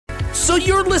So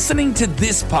you're listening to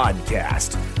this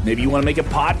podcast. Maybe you want to make a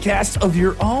podcast of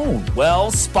your own.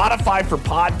 Well, Spotify for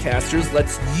Podcasters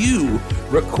lets you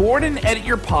record and edit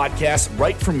your podcast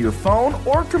right from your phone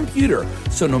or computer.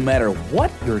 So no matter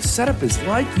what your setup is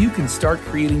like, you can start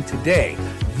creating today.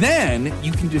 Then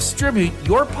you can distribute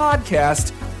your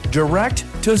podcast direct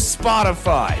to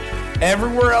Spotify.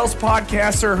 Everywhere else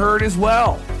podcasts are heard as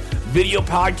well. Video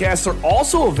podcasts are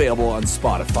also available on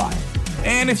Spotify.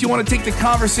 And if you want to take the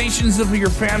conversations of your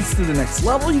fans to the next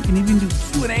level, you can even do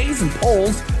Q&As and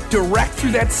polls direct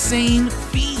through that same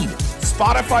feed.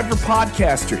 Spotify for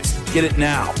Podcasters. Get it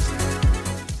now.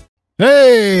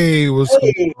 Hey, what's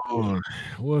going on?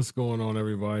 What's going on,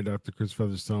 everybody? Dr. Chris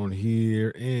Featherstone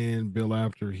here and Bill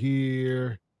Apter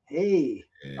here. Hey.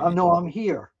 No, I'm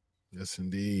here. Yes,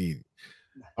 indeed.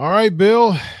 All right,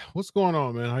 Bill, what's going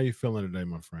on, man? How you feeling today,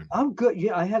 my friend? I'm good.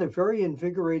 Yeah, I had a very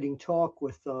invigorating talk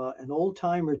with an old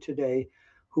timer today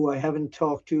who I haven't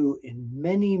talked to in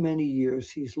many, many years.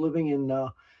 He's living in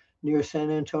near San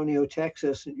Antonio,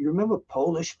 Texas. You remember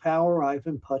Polish Power,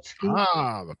 Ivan Putski?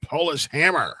 Ah, the Polish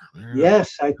Hammer.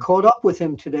 Yes, I caught up with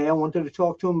him today. I wanted to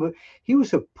talk to him, but he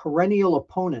was a perennial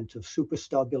opponent of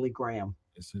superstar Billy Graham.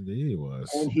 Yes, indeed he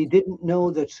was. And he didn't know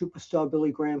that superstar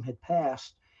Billy Graham had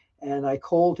passed. And I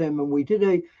called him, and we did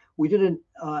an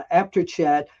Apter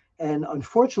chat. And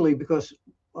unfortunately, because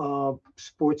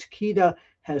Sportskeeda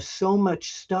has so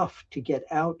much stuff to get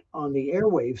out on the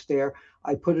airwaves there,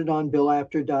 I put it on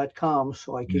BillApter.com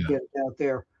so I could get it out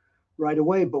there right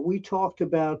away. But we talked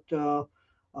about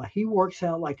he works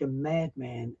out like a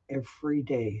madman every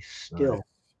day still.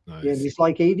 Nice. Yeah, and he's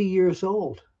like 80 years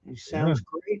old. He sounds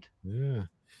great. Yeah.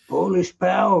 Polish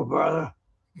Power, brother.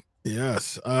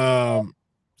 Yes.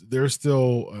 There's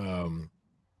still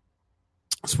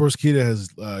Sportskeeda has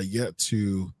yet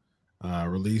to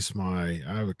release I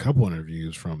have a couple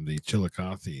interviews from the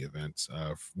Chillicothe events,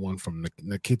 one from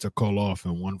Nikita Koloff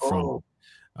and one from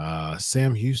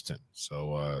Sam Houston.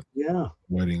 So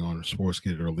waiting on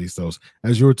Sportskeeda to release those.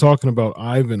 As you were talking about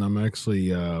Ivan, I'm actually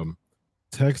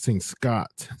texting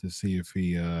Scott to see if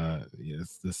he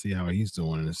to see how he's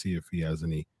doing and to see if he has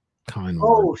any kind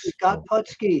words. Scott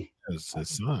Putski. His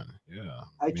son, yeah.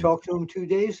 I talked to him 2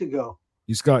 days ago.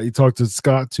 You talked to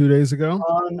Scott 2 days ago?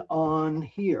 On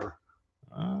here.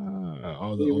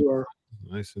 Were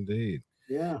nice indeed.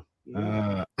 Yeah.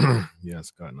 Yeah,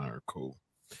 Scott and I are cool.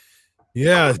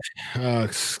 Yeah,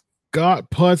 Scott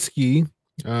Putski.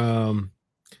 I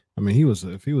mean,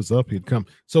 if he was up, he'd come.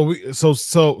 So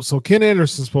Ken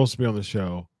Anderson's supposed to be on the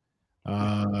show.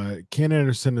 Ken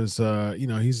Anderson is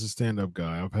he's a stand-up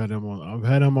guy. I've had him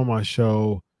on my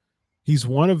show. He's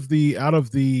one of the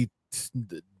it's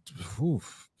been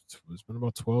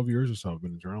about 12 years or so I've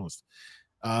been a journalist.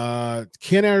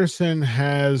 Ken Anderson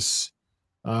has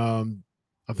I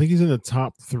think he's in the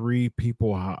top 3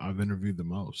 people I've interviewed the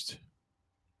most.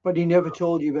 But he never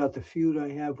told you about the feud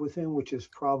I have with him, which is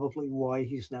probably why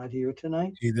he's not here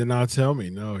tonight. He did not tell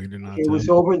me. No, he did not. It was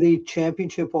over the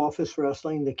Championship Office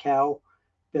Wrestling, the cow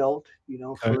belt,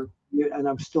 and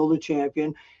I'm still the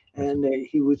champion. And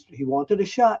he wanted a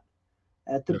shot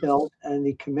at the belt, and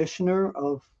the commissioner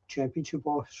of Championship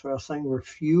Office Wrestling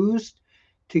refused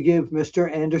to give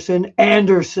Mr.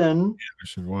 Anderson,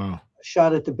 wow, a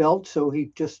shot at the belt. So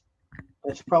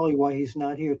that's probably why he's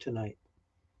not here tonight.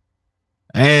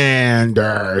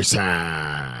 Anderson.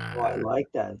 I like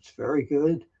that. It's very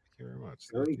good. Thank you very much.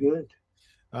 Very good.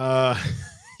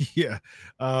 Yeah.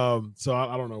 So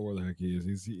I don't know where the heck he is.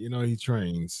 He's he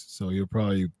trains, so he'll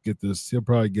probably get it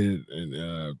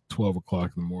at 12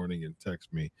 o'clock in the morning and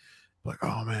text me like,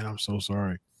 oh man, I'm so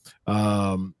sorry.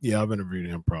 Yeah, I've interviewed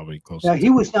him probably close. Now he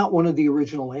was not one of the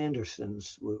original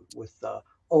Andersons with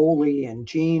Ole and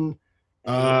Gene.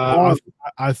 I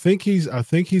think he's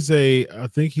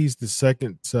the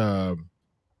second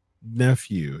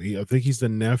nephew. I think he's the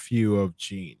nephew of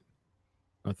Gene.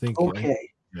 I think. Okay.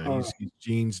 Yeah, he's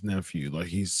Gene's nephew. Like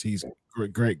he's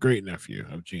great nephew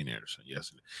of Gene Anderson.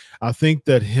 Yes, I think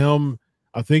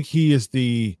he is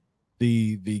the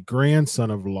grandson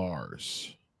of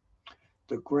Lars.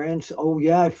 The grandson. Oh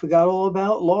yeah, I forgot all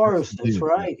about Lars. That's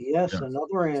right. Yes,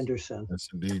 another Anderson. Yes,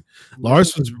 indeed.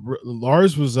 Lars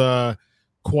was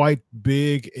quite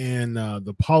big in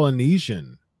the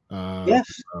Polynesian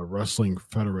wrestling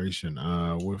federation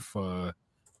with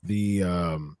the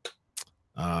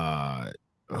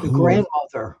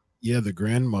grandmother. Yeah, the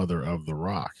grandmother of The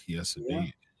Rock. Yes,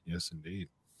 indeed. Yeah. Yes, indeed.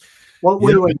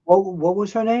 Wait, what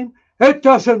was her name? It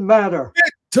doesn't matter.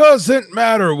 It doesn't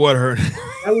matter what her name.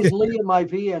 That was Leah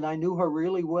Maivia, and I knew her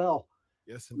really well.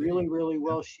 Yes, indeed. Really, really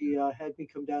well. She had me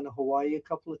come down to Hawaii a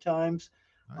couple of times.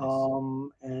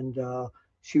 Nice. And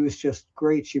she was just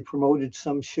great. She promoted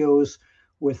some shows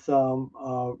with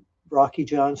Rocky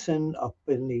Johnson up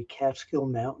in the Catskill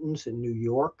Mountains in New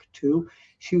York too.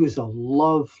 She was a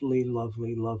lovely,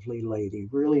 lovely, lovely lady.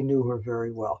 Really knew her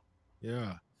very well.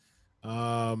 Yeah.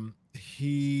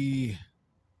 He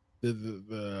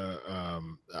the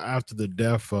after the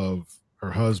death of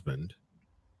her husband,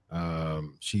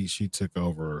 she took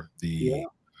over Yeah,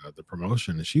 the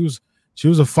promotion, and she was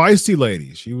a feisty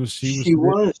lady. she was. She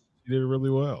did really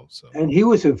well. So And he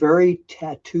was a very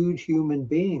tattooed human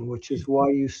being, which is why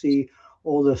you see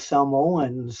all the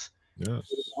Samoans yes,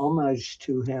 homage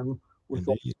to him with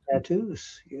all indeed. the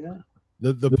tattoos. Yeah.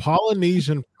 The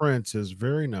Polynesian print is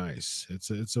very nice.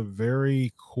 It's a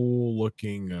very cool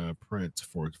looking print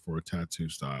for tattoo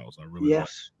styles. I really like.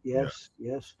 Yes, Yeah, yes,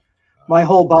 yes. My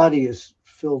whole body is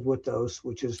filled with those,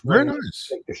 which is very very nice nice.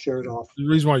 to take the shirt off. The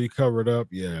reason why you cover it up,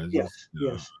 yeah, it's just, Yes,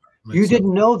 yes. You makes sense.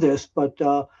 didn't know this, but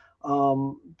The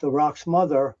Rock's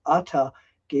mother, Ata,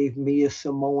 gave me a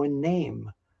Samoan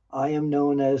name. I am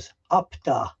known as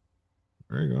Apta,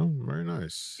 There you go. Very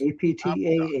nice. Aptah,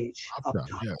 Apter, Apta,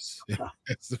 yes. Apta.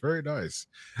 It's very nice.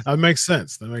 That makes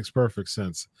sense. That makes perfect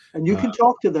sense. And you Uh, can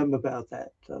talk to them about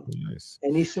that. nice.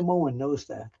 Any Samoan knows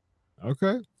that.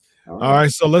 Okay. All All right.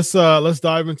 right, so let's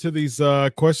dive into these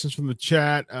questions from the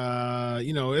chat.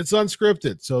 It's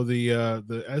unscripted, so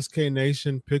the SK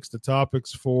Nation picks the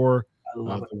topics for I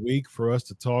love it. the week for us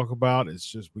to talk about. We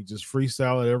just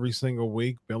freestyle it every single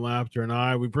week. Bill Apter and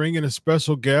I. We bring in a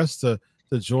special guest to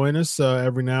join us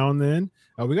every now and then.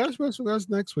 We got a special guest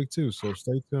next week too, so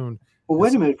stay tuned. Well,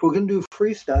 wait a minute. We're going to do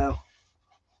freestyle.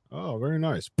 Oh, very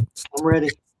nice. I'm ready.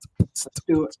 Let's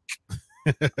do it.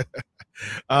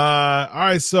 All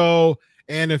right, so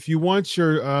and if you want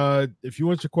your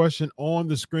question on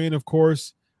the screen, of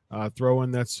course, throw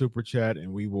in that super chat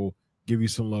and we will give you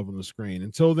some love on the screen.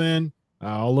 Until then,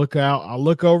 I'll look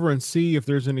over and see if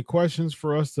there's any questions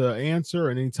for us to answer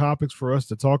and any topics for us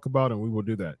to talk about, and we will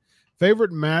do that.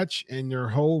 Favorite match in your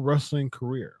whole wrestling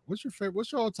career? What's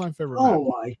your all-time favorite match?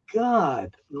 Oh my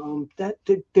God!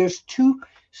 There's two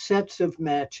sets of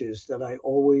matches that I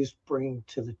always bring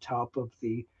to the top of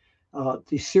the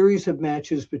series of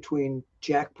matches between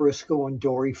Jack Briscoe and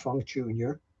Dory Funk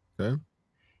Jr. Okay.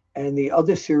 And the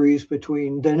other series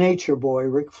between the Nature Boy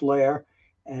Ric Flair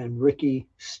and Ricky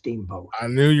Steamboat. I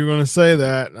knew you were going to say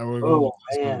that. I was Oh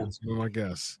going man! to my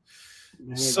guess.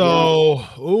 Man, So,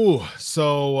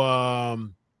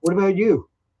 what about you?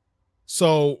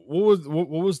 So what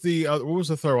was the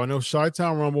third one? I know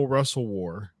Chi-Town Rumble, Wrestle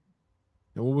War,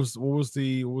 and what was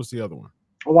the other one?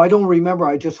 Oh, I don't remember.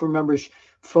 I just remember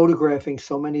photographing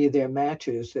so many of their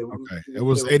matches. Okay, it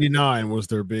was 89 was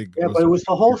their big. Yeah, but it was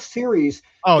the whole series.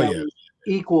 Oh that yeah, was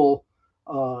equal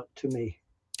to me.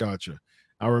 Gotcha.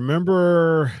 I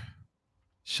remember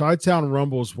Chi-Town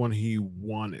Rumbles when he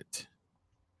won it,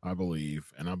 I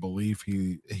believe, and I believe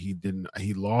he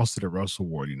lost it at Wrestle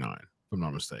War 89, if I'm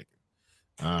not mistaken.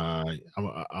 I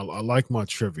like my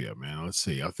trivia, man. Let's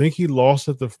see. I think he lost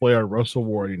at the Flair at Wrestle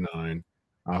War 89.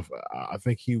 I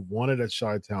think he won it at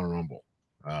Chi-Town Rumble.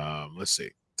 Let's see.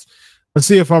 Let's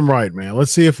see if I'm right, man.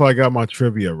 Let's see if I got my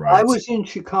trivia right. I was in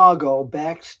Chicago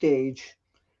backstage,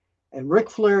 and Ric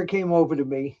Flair came over to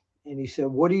me and he said,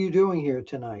 "What are you doing here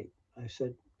tonight?" I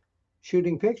said,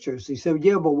 "Shooting pictures." He said,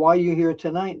 "Yeah, but why are you here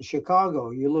tonight in Chicago?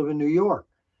 You live in New York."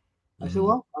 I said,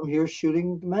 "Well, I'm here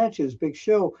shooting the matches, big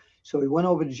show." So he went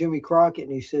over to Jimmy Crockett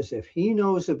and he says, "If he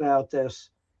knows about this,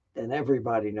 then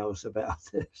everybody knows about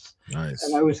this." Nice.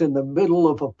 And I was in the middle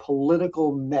of a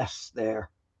political mess there.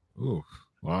 Ooh,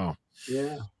 wow.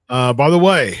 Yeah. By the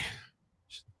way,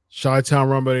 Chi-Town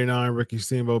Rumble 89, Ricky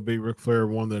Steamboat beat Ric Flair,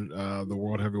 won the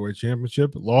World Heavyweight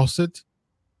Championship, lost it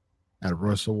at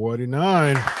Wrestle War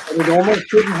 89. And it almost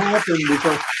didn't happen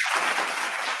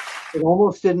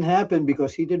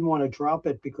because he didn't want to drop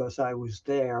it because I was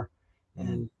there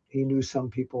and he knew some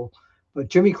people. But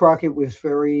Jimmy Crockett was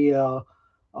very,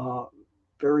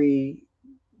 very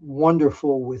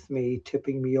wonderful with me,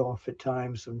 tipping me off at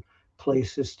times and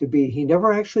places to be. He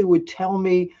never actually would tell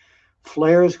me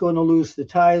Flair is going to lose the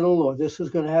title or this is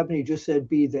going to happen. He just said,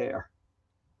 "Be there."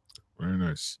 Very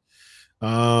nice.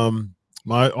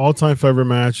 My all-time favorite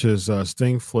match is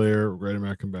Sting Flair, Great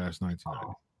American Bash 1990.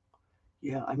 Oh,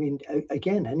 yeah, I mean,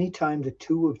 again, anytime the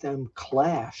two of them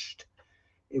clashed,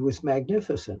 it was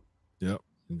magnificent. Yep,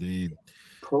 indeed.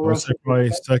 Pro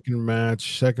Second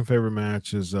favorite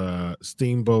match is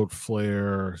Steamboat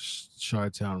Flair,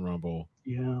 Chi-Town Rumble.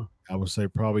 Yeah. I would say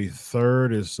probably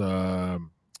third is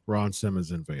Ron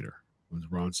Simmons Invader. When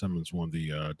Ron Simmons won the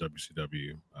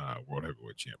WCW World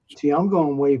Heavyweight Championship. See, I'm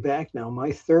going way back now.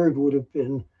 My third would have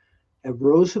been at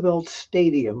Roosevelt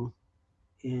Stadium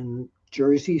in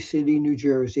Jersey City, New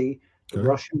Jersey. The Okay.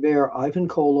 Russian Bear, Ivan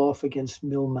Koloff against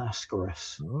Mil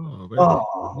Mascaras.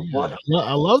 Oh, What?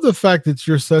 I love the fact that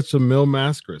you're such a Mil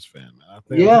Mascaras fan. I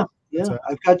think Yeah, that's yeah.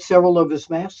 I've got several of his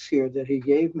masks here that he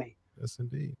gave me. yes,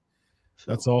 indeed.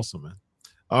 So, That's awesome, man.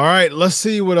 All right, let's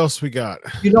see what else we got.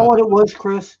 you know what it was,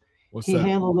 Chris? What's He that?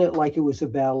 handled it like it was a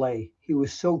ballet. He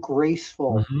was so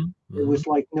graceful. It was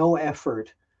like no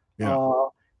effort. Yeah.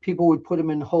 People would put him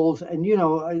in holes. And,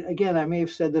 again, I may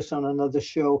have said this on another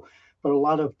show, but a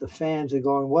lot of the fans are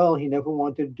going, well, he never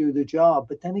wanted to do the job.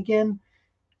 But then again,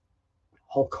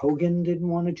 Hulk Hogan didn't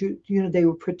want to do, they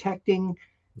were protecting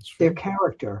their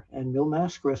character. And Mil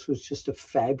Mascaras was just a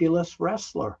fabulous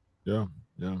wrestler. Yeah.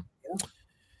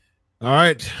 All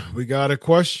right, we got a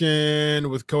question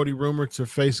with Cody rumored to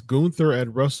face Gunther at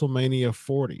WrestleMania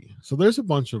 40. So there's a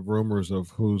bunch of rumors of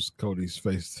who's Cody's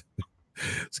face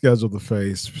scheduled to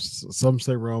face. Some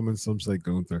say Roman, some say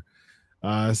Gunther.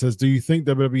 It says, do you think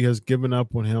WWE has given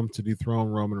up on him to dethrone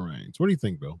Roman Reigns? What do you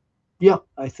think, Bill? Yeah,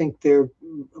 I think they're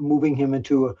moving him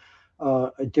into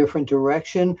a different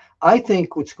direction. I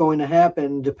think what's going to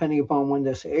happen, depending upon when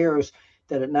this airs,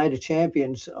 that at Night of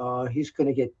Champions, he's going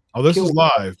to get this killed. is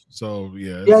live, so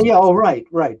yeah. Yeah. Oh, right.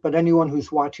 But anyone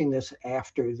who's watching this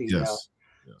after the yes.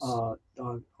 on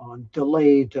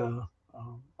delayed on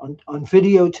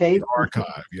videotape,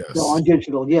 archive, yes, on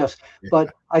digital, yes. Yeah.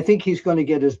 But I think he's going to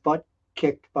get his butt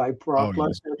kicked by Brock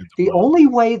Lesnar. The only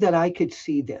way that I could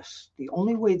see this,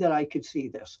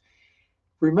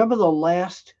 remember the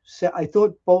last set, I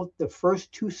thought both the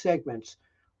first two segments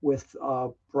with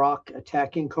Brock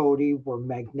attacking Cody were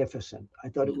magnificent. I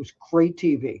thought it was great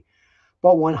TV.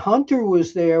 But when Hunter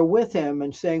was there with him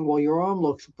and saying, well, your arm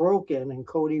looks broken, and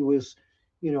Cody was,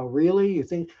 really? You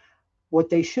think what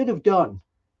they should have done,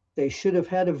 they should have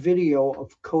had a video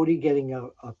of Cody getting a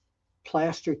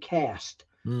plaster cast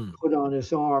put on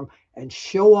his arm and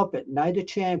show up at Night of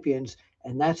Champions,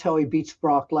 and that's how he beats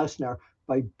Brock Lesnar,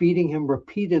 by beating him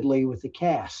repeatedly with the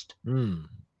cast.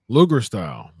 Luger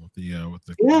style with the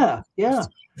yeah.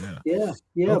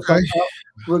 Okay. But,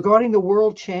 regarding the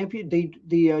world champion,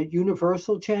 the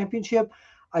Universal Championship,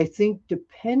 I think not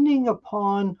depending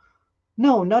upon,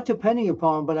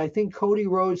 but I think Cody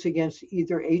Rhodes against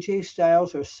either AJ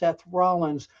Styles or Seth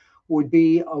Rollins would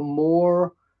be a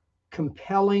more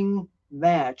compelling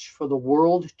match for the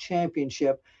world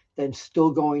championship than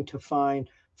still going to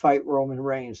fight Roman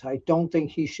Reigns. I don't think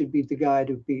he should be the guy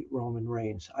to beat Roman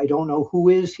Reigns. I don't know who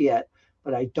is yet,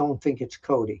 but I don't think it's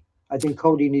Cody. I think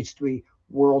Cody needs to be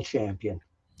world champion.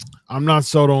 I'm not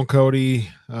sold on Cody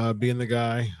being the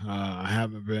guy. I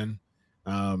haven't been.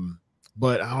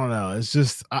 But I don't know. It's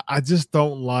just I just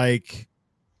don't like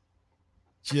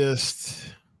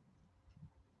just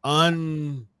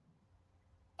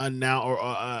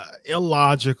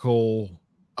illogical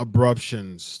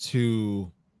abruptions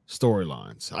to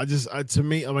storylines. To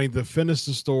me, the finish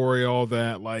the story, all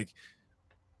that, like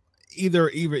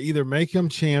either make him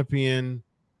champion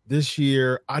this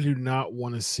year. I do not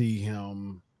want to see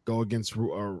him go against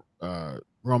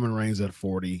Roman Reigns at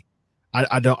 40.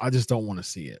 I just don't want to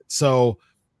see it. So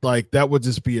like that would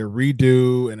just be a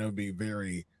redo, and it would be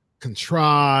very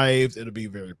contrived. It'll be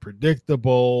very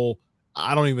predictable.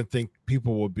 I don't even think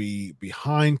people will be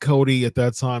behind Cody at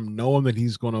that time, knowing that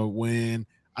he's going to win.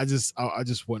 I just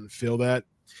wouldn't feel that.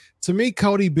 To me,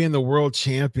 Cody being the world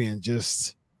champion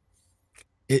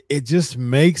it just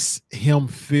makes him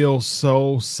feel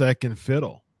so second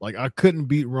fiddle. Like, I couldn't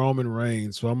beat Roman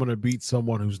Reigns, so I'm going to beat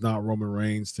someone who's not Roman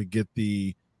Reigns to get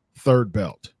the third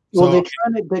belt. Well,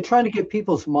 they're trying to get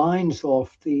people's minds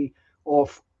off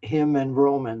him and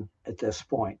Roman at this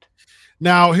point.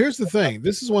 Now, here's the thing.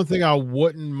 This is one thing I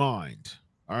wouldn't mind.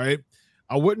 All right,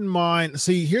 I wouldn't mind.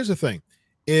 See, here's the thing.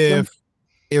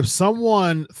 If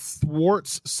someone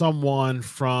thwarts someone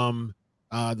from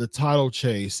the title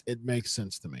chase, it makes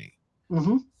sense to me.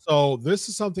 Mm-hmm. So this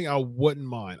is something I wouldn't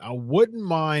mind. I wouldn't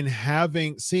mind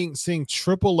seeing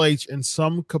Triple H in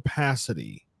some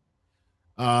capacity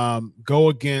go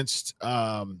against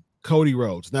Cody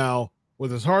Rhodes. Now,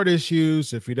 with his heart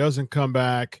issues, if he doesn't come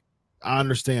back, I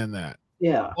understand that.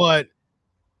 Yeah. But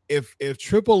if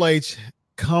Triple H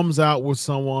comes out with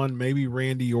someone, maybe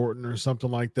Randy Orton or something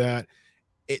like that,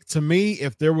 to me,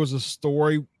 if there was a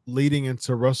story leading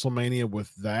into WrestleMania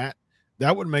with that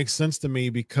would make sense to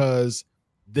me, because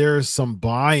there's some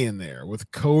buy-in there with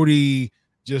Cody,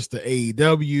 just the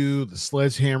AEW, the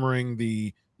sledgehammering,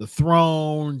 the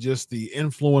throne, just the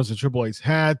influence that Triple H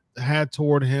had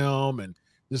toward him, and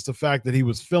just the fact that he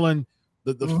was feeling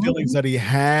the feelings that he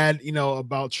had,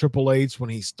 about Triple H when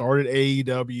he started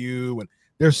AEW. And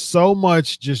there's so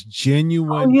much just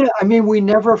genuine. Oh, yeah. I mean, we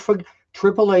never forget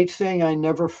Triple H saying, "I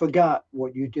never forgot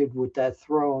what you did with that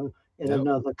throne in Yep.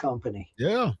 another company."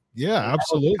 Yeah, And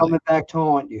absolutely. coming back to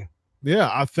haunt you. Yeah,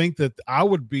 I think that I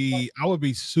would be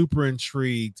super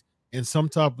intrigued in some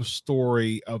type of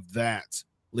story of that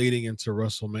leading into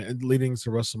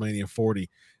WrestleMania 40.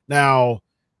 Now,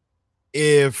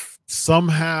 if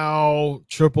somehow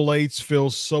Triple H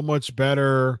feels so much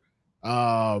better,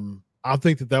 I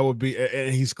think that would be,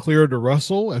 and he's cleared to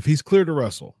wrestle. If he's cleared to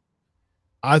wrestle,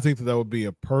 I think that would be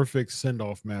a perfect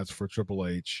send-off match for Triple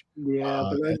H.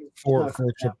 Yeah, but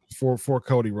For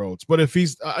Cody Rhodes. But if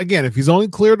he's if he's only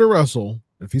cleared to wrestle,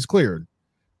 if he's cleared,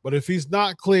 but if he's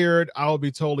not cleared, I'll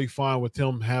be totally fine with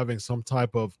him having some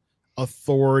type of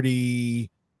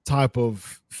authority type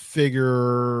of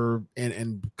figure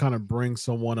and kind of bring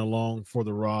someone along for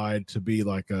the ride to be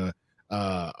like a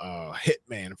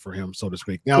hitman for him, so to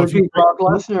speak. Now, could be Brock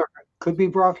Lesnar. Could be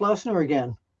Brock Lesnar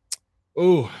again.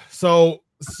 Oh, so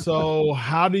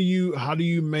how do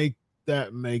you make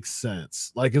that make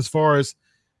sense? Like, as far as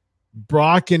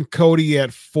Brock and Cody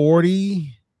at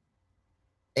 40,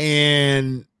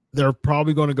 and they're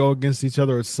probably going to go against each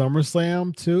other at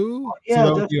SummerSlam too. Yeah,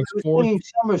 so that's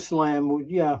SummerSlam.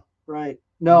 Yeah, right.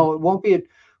 No, it won't be at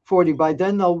 40. By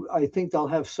then, I think they'll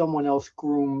have someone else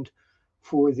groomed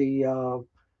for the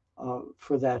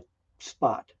for that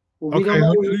spot. Well, okay,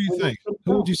 who do you think?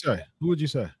 Who would you say? Who would you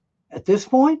say at this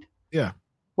point? Yeah.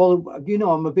 Well,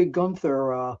 I'm a big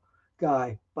Gunther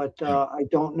guy, but I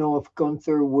don't know if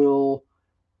Gunther will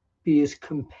be as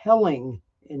compelling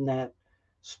in that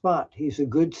spot. He's a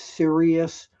good,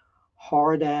 serious,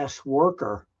 hard-ass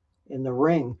worker in the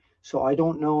ring. So I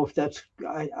don't know if that's.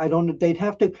 I don't. They'd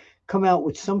have to come out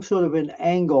with some sort of an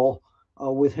angle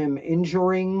with him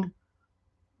injuring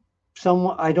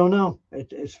someone. I don't know.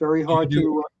 It's very hard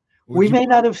to. We may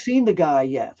not have seen the guy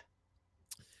yet.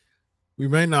 We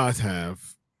may not have.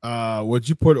 Would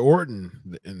you put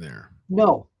Orton in there?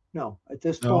 No. At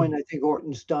this point, I think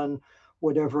Orton's done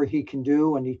whatever he can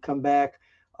do, and he'd come back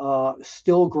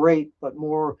still great, but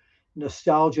more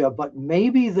nostalgia. But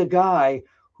maybe the guy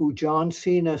who John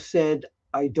Cena said,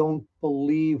 "I don't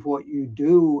believe what you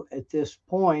do at this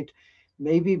point,"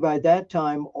 maybe by that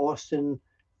time, Austin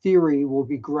Theory will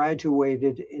be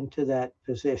graduated into that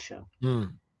position.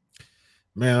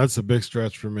 Man, that's a big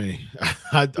stretch for me.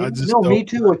 I just no, me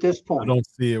too. At this point, I don't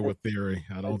see it with Theory.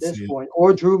 I don't at see this point. it.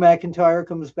 Or Drew McIntyre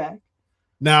comes back.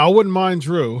 Now, I wouldn't mind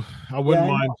Drew. I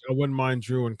wouldn't mind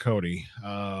Drew and Cody.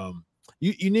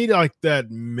 You need like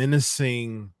that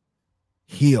menacing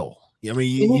heel. I mean,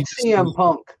 you need CM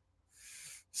Punk.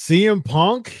 CM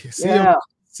Punk.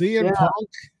 CM Punk.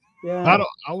 Yeah.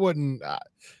 I wouldn't.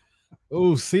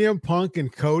 CM Punk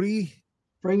and Cody.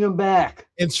 Bring him back.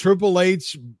 And Triple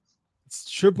H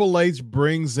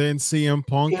brings in CM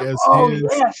Punk as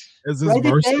his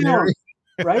mercenary.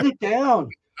 Write it down.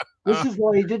 This is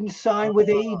why he didn't sign with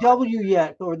AEW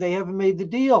yet, or they haven't made the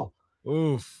deal.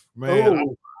 Oof,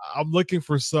 man. I'm looking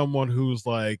for someone who's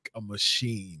like a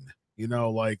machine,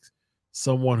 like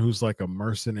someone who's like a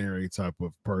mercenary type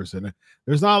of person.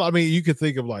 There's not, I mean, you could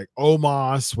think of like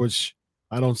Omos, which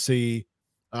I don't see,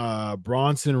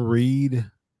 Bronson Reed.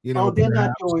 They're not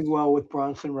doing well with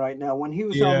Bronson right now. When he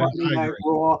was on Monday Night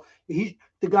Raw, the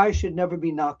guy should never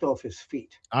be knocked off his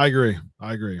feet. I agree.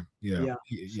 Yeah.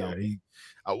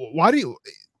 Why do you,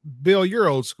 Bill? You're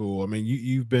old school. I mean,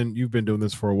 you've been doing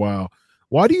this for a while.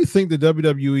 Why do you think the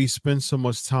WWE spends so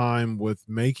much time with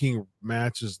making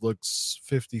matches look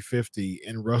 50-50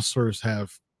 and wrestlers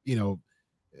have,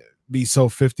 be so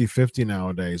 50-50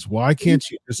 nowadays? Why can't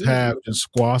you just have just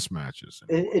squash matches?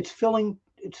 It's filling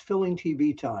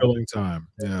TV time. Filling time.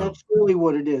 Yeah. That's really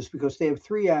what it is, because they have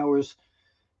 3 hours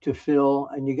to fill,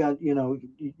 and you got,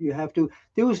 you have to.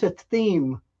 There was a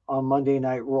theme on Monday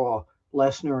Night Raw: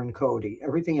 Lesnar and Cody.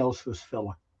 Everything else was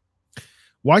filler.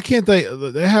 Why can't they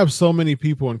have so many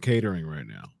people in catering right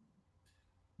now?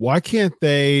 Why can't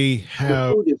they have?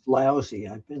 The food is lousy.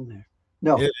 I've been there.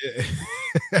 No,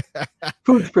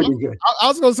 food's pretty good. I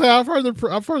was gonna say I've heard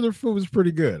their food was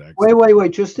pretty good. Actually.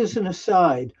 Wait. Just as an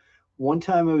aside, one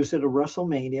time I was at a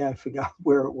WrestleMania. I forgot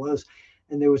where it was,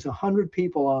 and there was 100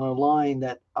 people on a line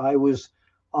that I was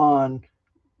on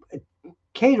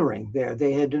catering there.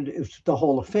 They had it was the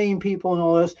Hall of Fame people and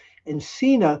all this, and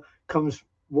Cena comes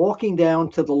walking down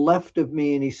to the left of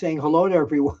me, and he's saying hello to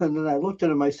everyone. And I looked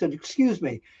at him. I said, "Excuse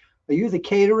me, are you the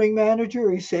catering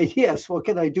manager?" He said, "Yes. What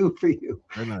can I do for you?"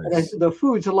 Very nice. And I said, "The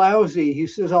food's lousy." He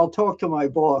says, "I'll talk to my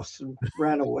boss," and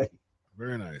ran away.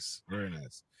 Very nice. Very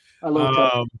nice. I love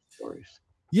talking stories.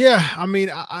 Yeah, I mean,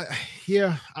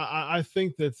 I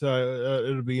think that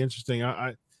it'll be interesting.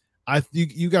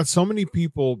 You got so many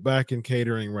people back in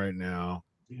catering right now.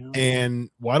 Yeah. And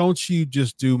why don't you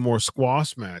just do more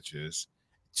squash matches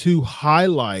to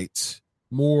highlight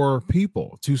more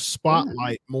people, to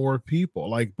spotlight more people?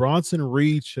 Like Bronson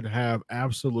Reed should have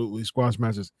absolutely squash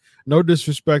matches. No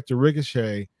disrespect to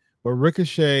Ricochet, but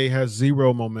Ricochet has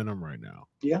zero momentum right now.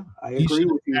 Yeah, I He agree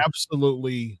should with you.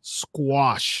 absolutely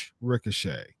squash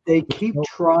Ricochet. They keep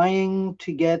trying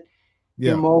to get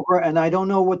him over, and I don't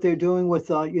know what they're doing with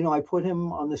I put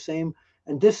him on the same,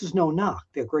 and this is no knock,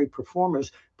 they're great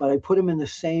performers, but I put him in the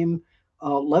same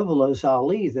level as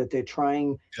Ali, that they're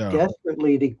trying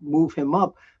desperately to move him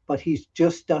up, but he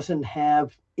just doesn't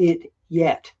have it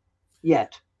yet.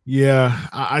 Yeah,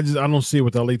 I don't see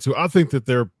what that leads to. I think that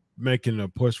they're making a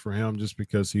push for him just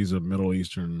because he's a Middle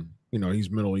Eastern,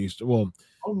 he's Middle Eastern. Well,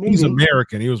 he's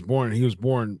American. He was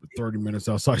born 30 minutes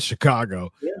outside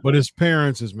Chicago, but his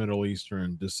parents is Middle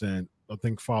Eastern descent. I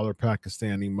think father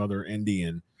Pakistani, mother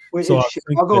Indian. Wait, so is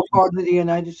Chicago part of the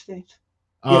United States?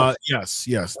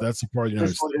 Yes, that's a part of the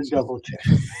United States. Double check.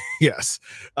 Yes,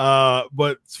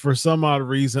 but for some odd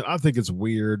reason, I think it's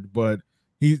weird, but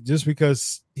he, just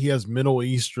because he has Middle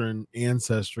Eastern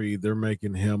ancestry, they're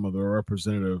making him the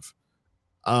representative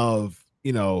of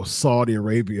Saudi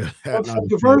Arabia. That's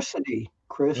diversity,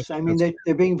 Chris. I mean,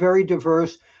 they're being very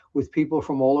diverse with people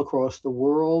from all across the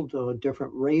world,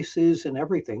 different races and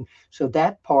everything. So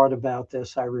that part about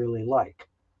this I really like.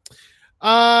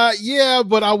 Yeah,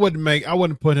 but I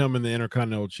wouldn't put him in the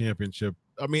Intercontinental Championship.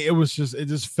 I mean, it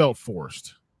just felt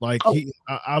forced. Like he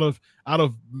out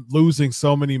of losing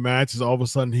so many matches, all of a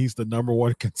sudden he's the number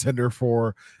one contender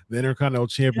for the Intercontinental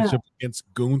Championship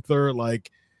against Gunther.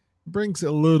 Like, brings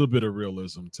a little bit of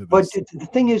realism to this. But the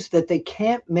thing is that they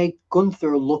can't make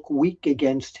Gunther look weak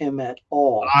against him at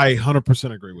all. I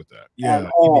 100% agree with that. Yeah,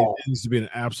 it needs to be an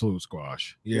absolute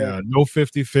squash. Yeah. No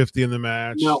 50-50 in the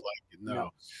match.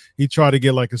 No. He tried to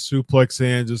get like a suplex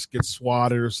in, just get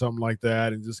swatted or something like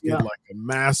that, and just get like a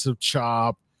massive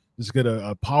chop, just get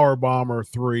a power bomb or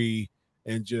 3,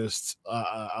 and just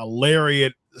a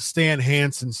lariat, Stan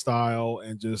Hansen style,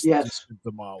 and just get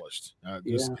demolished. Get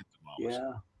demolished.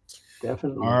 Yeah,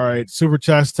 definitely. All right, super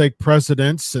chats take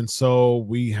precedence, and so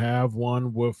we have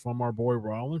one from our boy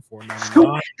Rollin for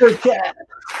Super Chat.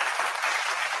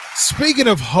 Speaking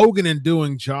of Hogan and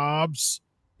doing jobs,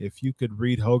 if you could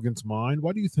read Hogan's mind,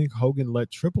 why do you think Hogan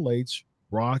let Triple H,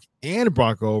 Rock, and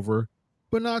Brock over,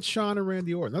 but not Shawn and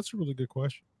Randy Orton? That's a really good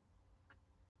question.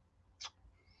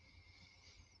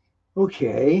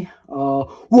 Okay.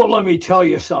 Well, let me tell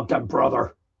you something,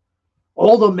 brother.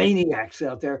 All the maniacs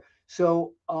out there.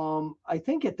 So I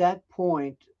think at that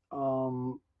point,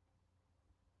 but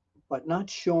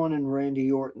not Shawn and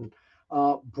Randy Orton,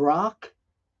 Brock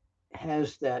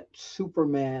has that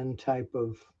Superman type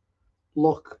of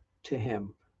look to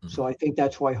him. Mm-hmm. So I think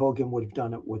that's why Hogan would have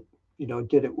done it with,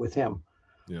 did it with him.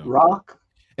 Yeah. Rock.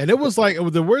 And it was like,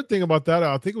 the weird thing about that,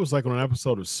 I think it was like on an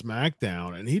episode of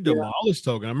SmackDown, and he demolished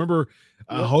Hogan. I remember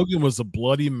Hogan was a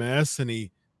bloody mess, and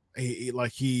he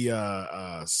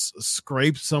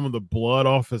scraped some of the blood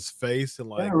off his face,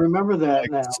 and I remember that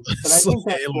now. But I think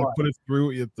that's put it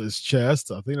through his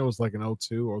chest. I think it was like an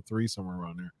 02 or 03, somewhere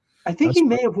around there. I think he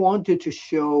may have wanted to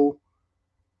show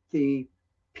the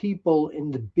people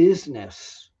in the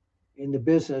business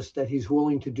that he's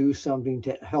willing to do something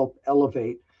to help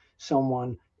elevate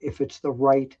someone if it's the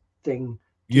right thing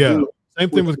to do. Same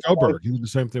thing with Goldberg. He did the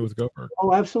same thing with Goldberg.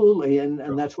 Oh, absolutely.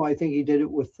 And that's why I think he did it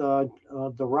with The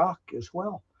Rock as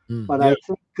well. But I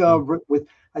think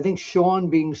I think Shawn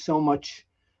being so much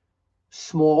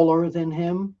smaller than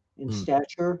him in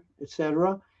stature,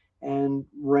 etc., and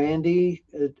Randy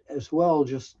as well,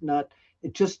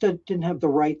 it just didn't have the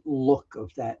right look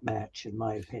of that match, in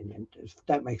my opinion. If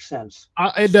that makes sense.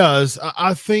 It does.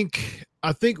 I think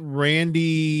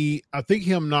Randy. I think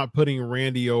him not putting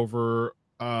Randy over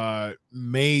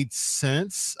made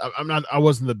sense. I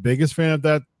wasn't the biggest fan of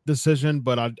that decision,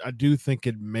 but I do think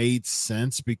it made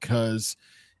sense, because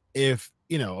if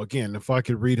I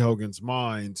could read Hogan's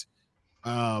mind,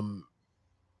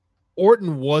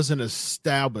 Orton wasn't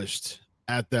established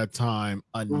at that time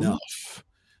enough. Mm-hmm.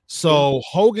 So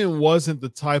Hogan wasn't the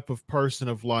type of person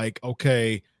of like,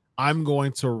 okay, I'm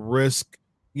going to risk,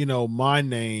 my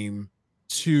name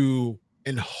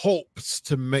in hopes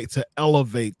to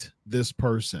elevate this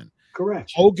person.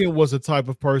 Correct. Hogan was the type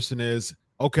of person is,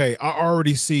 okay, I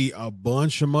already see a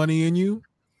bunch of money in you.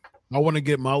 I want to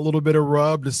get my little bit of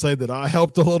rub to say that I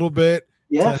helped a little bit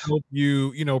to help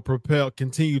you,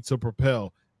 continue to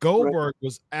propel. Goldberg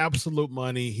was absolute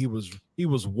money. He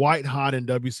was white hot in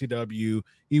WCW.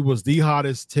 He was the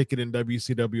hottest ticket in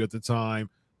WCW at the time.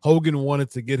 Hogan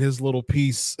wanted to get his little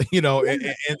piece, in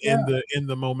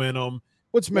the momentum,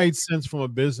 which made sense from a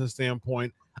business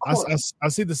standpoint. I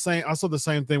see the same. I saw the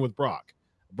same thing with Brock.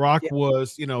 Brock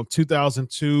was,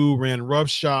 2002, ran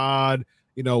roughshod,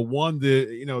 won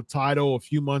the, title a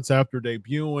few months after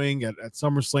debuting at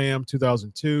SummerSlam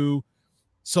 2002.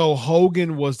 So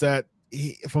Hogan was that,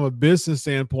 from a business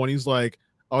standpoint, he's like,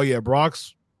 oh yeah,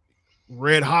 Brock's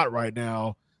red hot right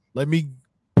now. Let me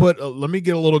get a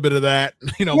little bit of that,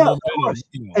 momentum.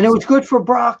 And it was good for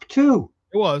Brock too.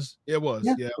 It was. Yeah,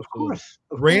 of course.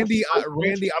 Randy, I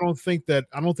don't think that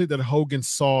Hogan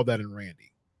saw that in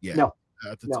Randy. Yeah, no,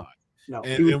 at the time. No,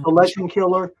 he was the legend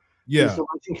killer. Yeah, he was the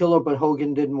legend killer, but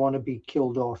Hogan didn't want to be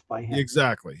killed off by him.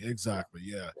 Exactly.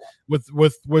 Yeah.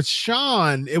 With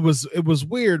Shawn, it was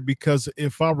weird because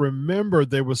if I remember,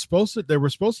 they were supposed to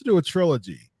do a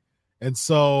trilogy. And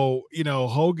so,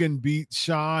 Hogan beat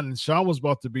Shawn and Shawn was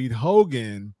about to beat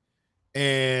Hogan.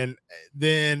 And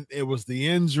then it was the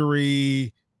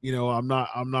injury, I'm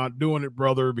not doing it,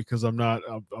 brother, because I'm not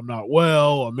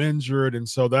well, I'm injured. And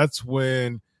so that's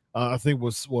when I think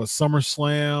was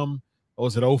SummerSlam.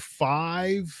 Was it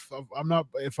 05?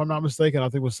 If I'm not mistaken, I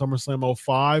think it was SummerSlam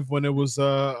 05 when it was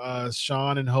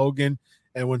Shawn and Hogan.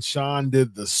 And when Shawn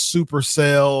did the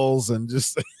supercells and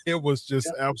just it was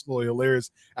just absolutely hilarious.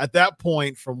 At that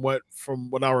point, from what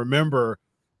I remember,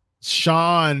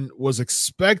 Shawn was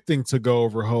expecting to go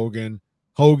over Hogan.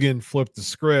 Hogan flipped the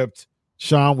script.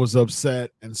 Shawn was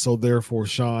upset, and so therefore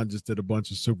Shawn just did a bunch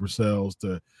of supercells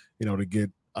to get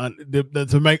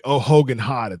to make Hogan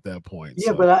hot at that point.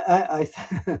 Yeah,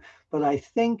 so. But I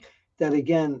think that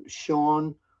again,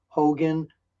 Hogan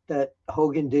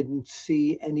didn't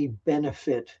see any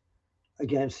benefit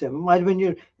against him. It might have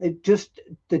been just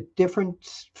the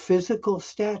different physical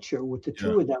stature with the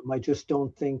two of them. I just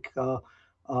don't think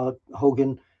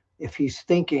Hogan, if he's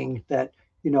thinking that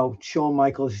Shawn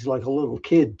Michaels is like a little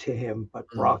kid to him, but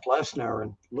Brock Lesnar,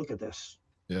 and look at this.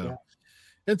 Yeah.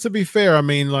 And to be fair, I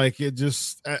mean, like, it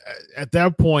just at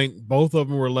that point, both of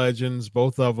them were legends.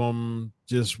 Both of them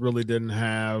just really didn't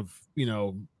have,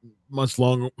 much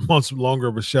longer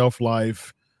of a shelf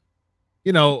life.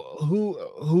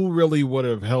 Who really would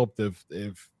have helped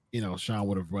if Shawn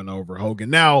would have run over Hogan.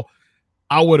 Now,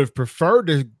 I would have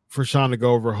preferred for Shawn to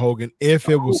go over Hogan if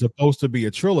it was supposed to be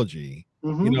a trilogy,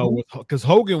 because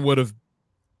Hogan would have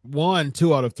won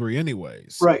 2 out of 3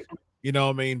 anyways. Right. You know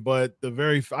what I mean? But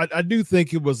I do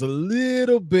think it was a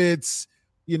little bit,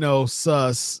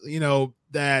 sus,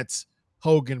 that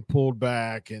Hogan pulled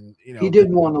back and, he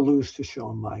didn't want to lose to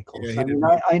Shawn Michaels. Yeah,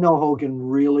 I know Hogan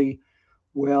really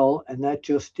well, and that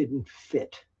just didn't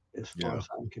fit as far as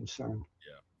I'm concerned.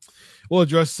 Yeah. We'll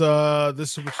address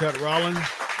this super chat, Rollin.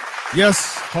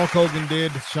 Yes, Hulk Hogan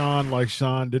did Shawn like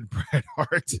Shawn did Bret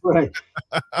Hart. Right.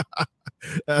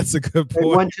 That's a good point.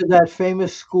 They went to that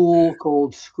famous school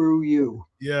called Screw You.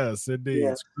 Yes, indeed.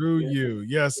 Yes. Screw You.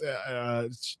 Yes.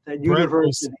 That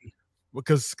university.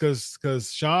 Because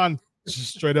Shawn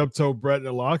just straight up told Bret in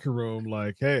the locker room,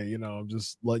 like, hey, I'm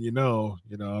just letting you know,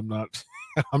 I'm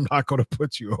not going to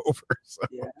put you over. So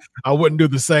I wouldn't do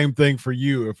the same thing for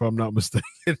you if I'm not mistaken.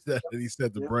 That he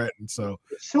said to Bret, and so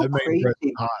it's so crazy.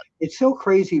 It's so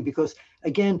crazy because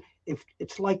again, if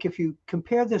you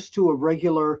compare this to a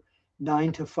regular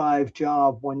 9-to-5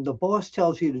 job, when the boss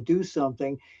tells you to do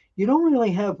something, you don't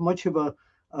really have much of a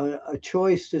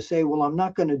choice to say, well, I'm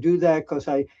not going to do that because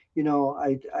I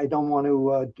don't want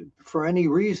to for any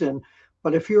reason.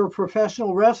 But if you're a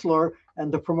professional wrestler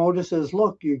and the promoter says,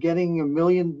 look, you're getting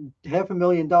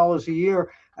 $500,000 a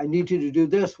year, I need you to do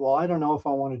this. Well, I don't know if I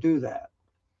want to do that.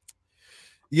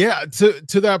 Yeah.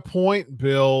 To that point,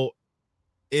 Bill,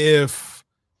 if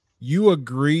you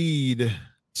agreed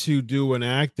to do an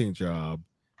acting job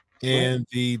and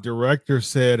the director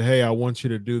said, hey, I want you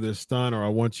to do this stunt, or I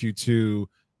want you to,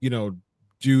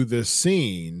 do this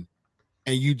scene,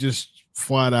 and you just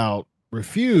flat out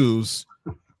refuse,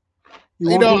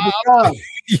 you're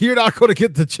not going to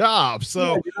get the job.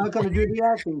 So you're not going to do the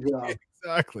acting job.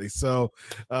 Exactly. So,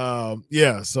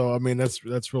 So, I mean,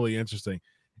 that's really interesting.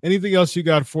 Anything else you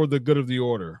got for the good of the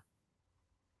order?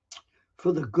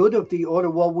 For the good of the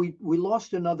order, well, we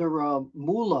lost another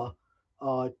Moolah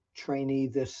trainee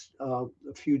this a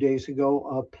few days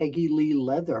ago, Peggy Lee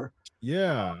Leather.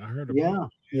 Yeah, I heard about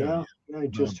Yeah, I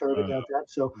just heard about that.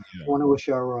 So I want to wish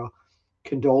our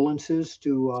condolences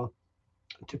to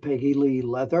Peggy Lee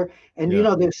Leather. And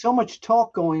there's so much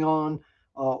talk going on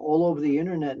all over the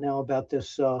internet now about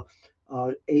this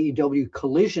AEW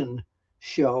Collision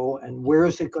show and where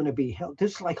is it going to be held.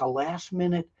 This is like a last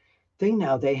minute thing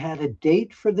now. They had a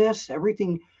date for this,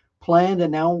 everything planned,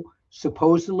 and now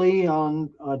supposedly on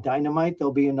Dynamite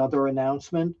there'll be another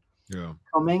announcement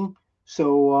coming.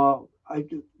 So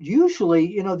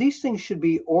Usually, these things should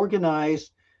be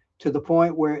organized to the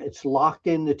point where it's locked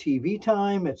in the TV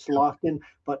time, it's locked in,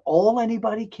 but all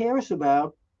anybody cares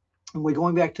about, and we're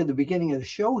going back to the beginning of the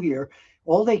show here,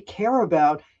 all they care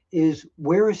about is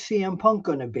where is CM Punk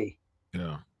going to be?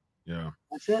 Yeah.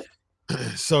 That's it.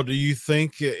 So do you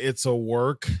think it's a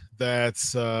work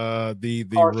that's the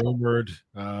Partial. rumored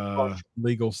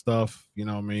legal stuff,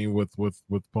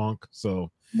 with Punk?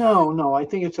 So No, I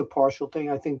think it's a partial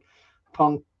thing. I think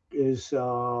Punk is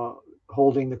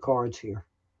holding the cards here.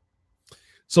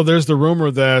 So there's the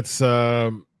rumor that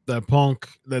that Punk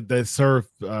that they serve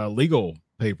legal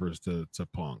papers to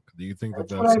Punk. Do you think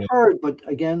That's that's what I've heard, but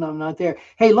again, I'm not there.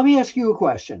 Hey, let me ask you a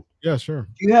question. Yeah, sure.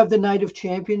 Do you have the Night of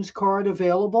Champions card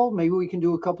available? Maybe we can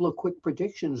do a couple of quick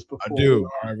predictions before. I do.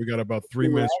 All right, we got about 3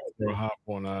 minutes before I hop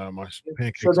on my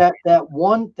pancakes. So that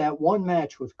one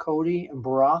match with Cody and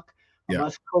Brock,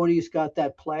 unless Cody's got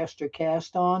that plaster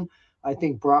cast on, I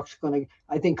think Cody's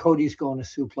going to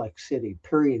Suplex City.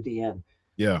 Period. The end.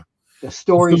 Yeah. The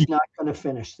story's not going to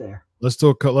finish there. Let's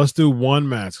do one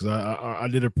match because I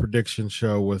did a prediction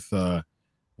show with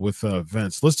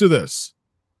Vince. Let's do this.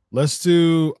 Let's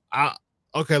do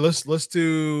let's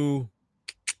do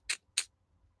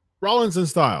Rollins and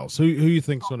Styles. Who you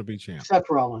think's going to be champ? Seth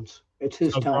Rollins. It's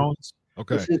his time. Rollins?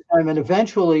 Okay. It's his time, and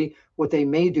eventually, what they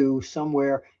may do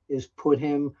somewhere is put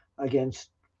him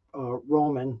against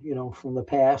Roman, from the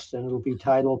past, and it'll be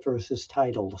title versus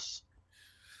titles.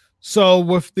 So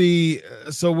with the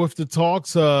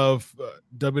talks of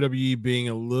WWE being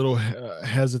a little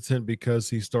hesitant because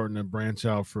he's starting to branch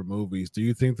out for movies, do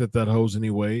you think that holds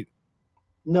any weight?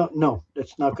 No,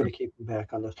 that's not going to keep him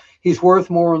back on this. He's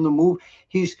worth more in the move.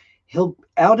 He'll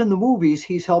out in the movies.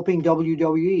 He's helping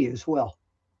WWE as well.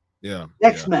 Yeah.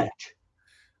 Next match.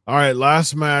 All right,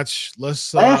 last match.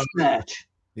 Last match.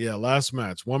 Yeah, last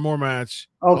match. One more match.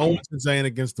 Okay. Owens and Zayn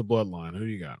against the Bloodline. Who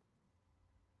you got?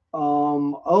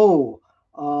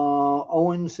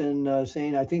 Owens and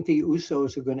Zayn. I think the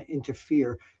Usos are going to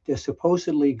interfere. They're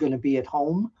supposedly going to be at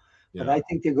home, but I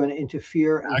think they're going to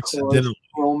interfere and cause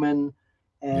Roman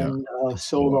and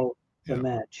Solo the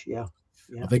match. Yeah.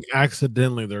 I think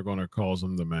accidentally they're going to cause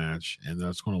them the match, and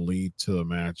that's going to lead to a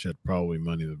match at probably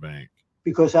Money in the Bank.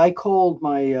 Because I called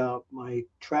my my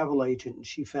travel agent, and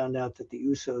she found out that the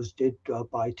Usos did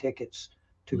buy tickets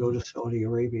to go to Saudi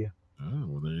Arabia. Oh,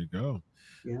 well, there you go.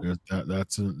 Yeah,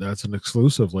 that's an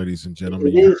exclusive, ladies and gentlemen.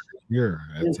 It is here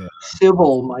at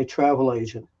Sybil, my travel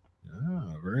agent.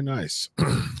 Yeah, very nice.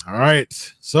 All right,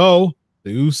 so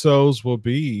the Usos will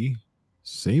be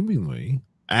seemingly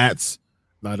at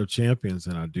Night of Champions,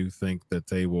 and I do think that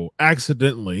they will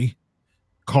accidentally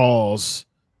cause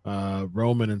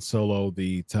Roman and Solo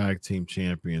the tag team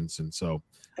champions, and so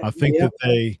I think that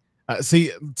they see.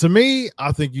 To me,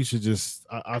 I think you should just.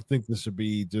 I think this should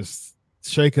be just.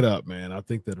 Shake it up, man. I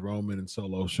think that Roman and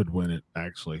Solo should win it,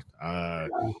 actually. I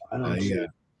don't see it.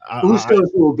 Usos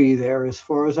will be there as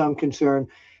far as I'm concerned.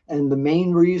 And the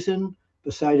main reason,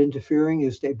 beside interfering,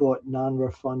 is they bought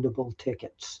non-refundable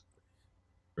tickets.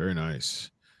 Very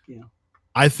nice. Yeah.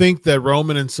 I think that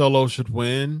Roman and Solo should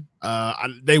win.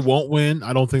 They won't win.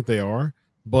 I don't think they are.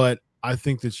 But I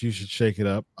think that you should shake it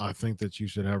up. I think that you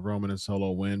should have Roman and Solo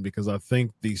win because I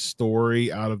think the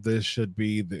story out of this should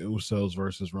be the Usos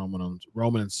versus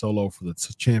Roman and Solo for the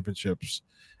championships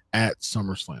at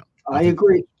SummerSlam. I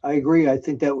agree. I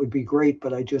think that would be great,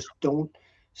 but I just don't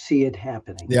see it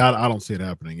happening. Yeah, I don't see it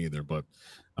happening either, but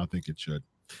I think it should.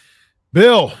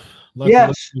 Bill, let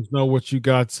us know what you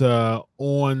got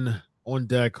on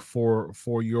deck for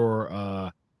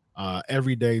your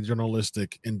everyday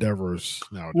journalistic endeavors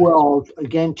nowadays. Well,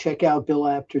 again, check out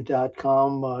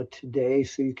BillApter.com today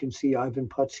so you can see Ivan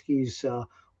Putski's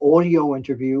audio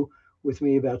interview with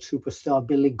me about superstar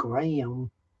Billy Graham.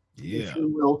 Yeah. If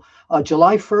you will.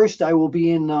 July 1st, I will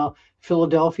be in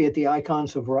Philadelphia at the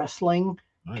Icons of Wrestling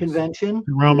convention.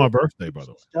 Around my birthday, by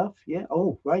the way. Stuff. Yeah.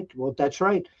 Oh, right. Well, that's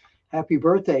right. Happy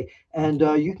birthday. And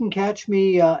you can catch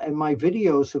me and my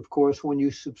videos, of course, when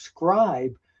you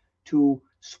subscribe to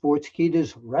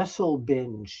Sportskeeda's Wrestle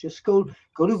Binge. Just go to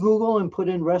Google and put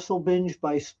in Wrestle Binge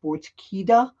by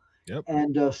Sportskeeda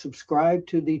and subscribe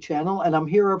to the channel. And I'm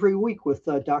here every week with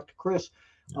Dr. Chris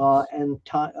and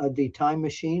the Time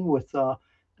Machine with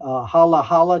Holla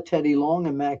Holla, Teddy Long,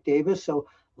 and Mac Davis. So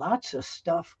lots of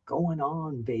stuff going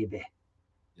on, baby.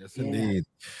 Yes, indeed.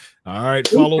 All right,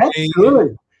 follow me.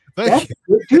 Good. Thank you.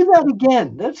 Good. Do that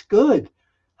again. That's good.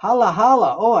 Holla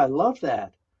Holla. Oh, I love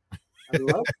that.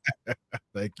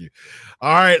 Thank you.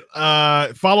 All right.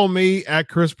 Follow me at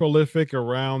Chris Prolific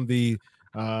around the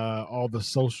all the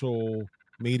social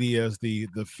medias, the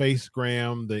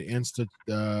Facegram, the Insta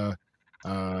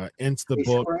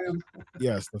Instabook. Instagram.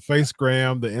 Yes, the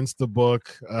Facegram, the Instabook,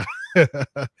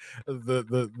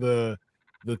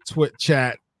 the Twit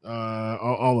chat,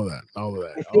 all of that, all of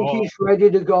that. I think he's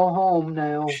ready to go home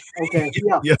now. Okay,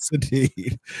 yeah. Yes,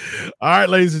 indeed. All right,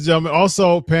 ladies and gentlemen.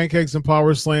 Also, Pancakes and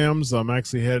Power Slams. I'm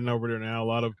actually heading over there now. A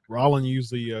lot of Rollin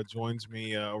usually joins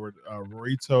me over.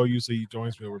 Rito usually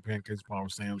joins me over Pancakes and Power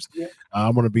Slams. Yeah.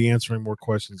 I'm going to be answering more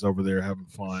questions over there, having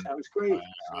fun. Sounds great.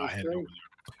 Heading over there.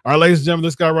 All right, ladies and gentlemen,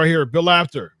 this guy right here, Bill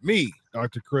Apter, me,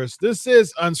 Dr. Chris. This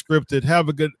is Unscripted. Have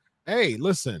a good. Hey,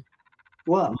 listen.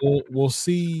 Well, we'll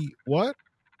see what.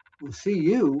 We'll see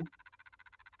you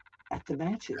at the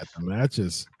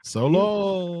matches. So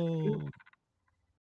long.